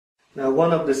Now,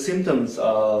 one of the symptoms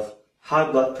of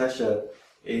high blood pressure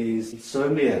is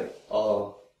insomnia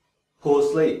or poor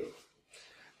sleep.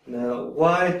 Now,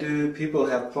 why do people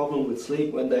have problem with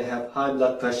sleep when they have high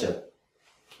blood pressure?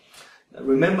 Now,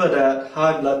 remember that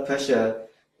high blood pressure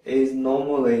is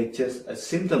normally just a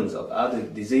symptom of other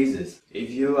diseases. If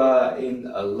you are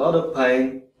in a lot of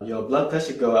pain, your blood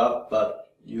pressure go up,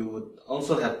 but you would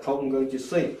also have problem going to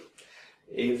sleep.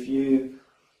 If you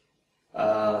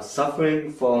are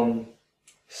suffering from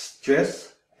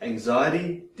stress,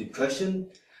 anxiety, depression,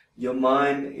 your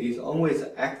mind is always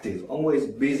active, always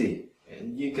busy,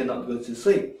 and you cannot go to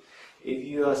sleep. If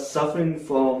you are suffering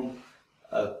from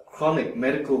a chronic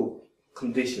medical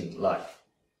condition like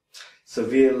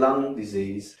severe lung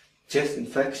disease, chest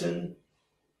infection,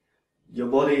 your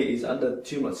body is under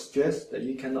too much stress that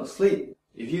you cannot sleep.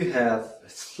 If you have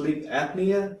sleep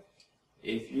apnea,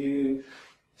 if you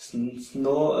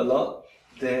snore a lot,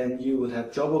 then you would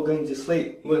have trouble going to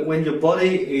sleep. When your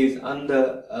body is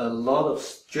under a lot of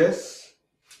stress,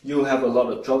 you have a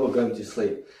lot of trouble going to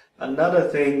sleep. Another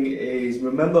thing is,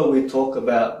 remember we talked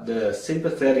about the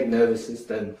sympathetic nervous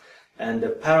system and the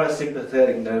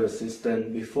parasympathetic nervous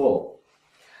system before.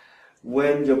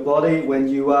 When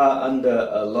you are under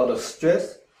a lot of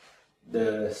stress,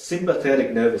 the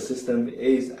sympathetic nervous system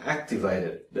is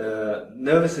activated. The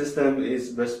nervous system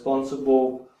is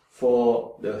responsible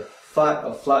for the fight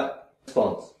or flight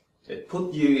response. It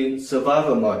puts you in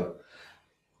survival mode.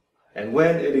 And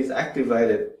when it is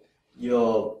activated,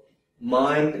 your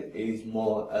mind is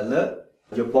more alert.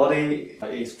 Your body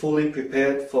is fully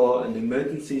prepared for an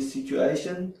emergency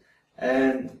situation,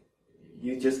 and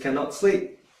you just cannot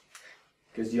sleep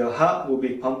because your heart will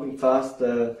be pumping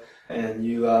faster and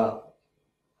you are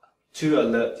too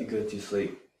alert to go to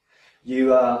sleep.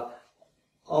 You are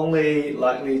only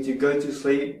likely to go to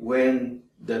sleep when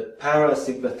the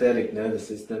parasympathetic nervous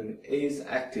system is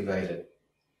activated.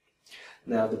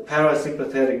 Now, the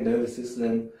parasympathetic nervous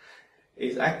system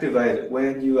is activated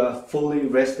when you are fully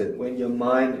rested, when your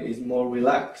mind is more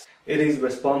relaxed. It is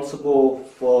responsible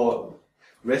for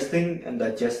resting and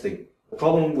digesting. The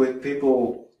problem with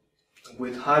people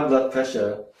with high blood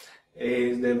pressure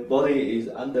is their body is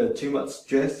under too much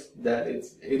stress that it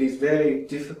is very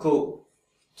difficult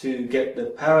to get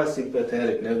the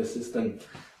parasympathetic nervous system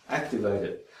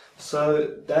activated.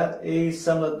 So that is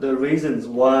some of the reasons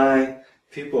why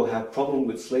people have problem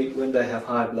with sleep when they have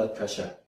high blood pressure.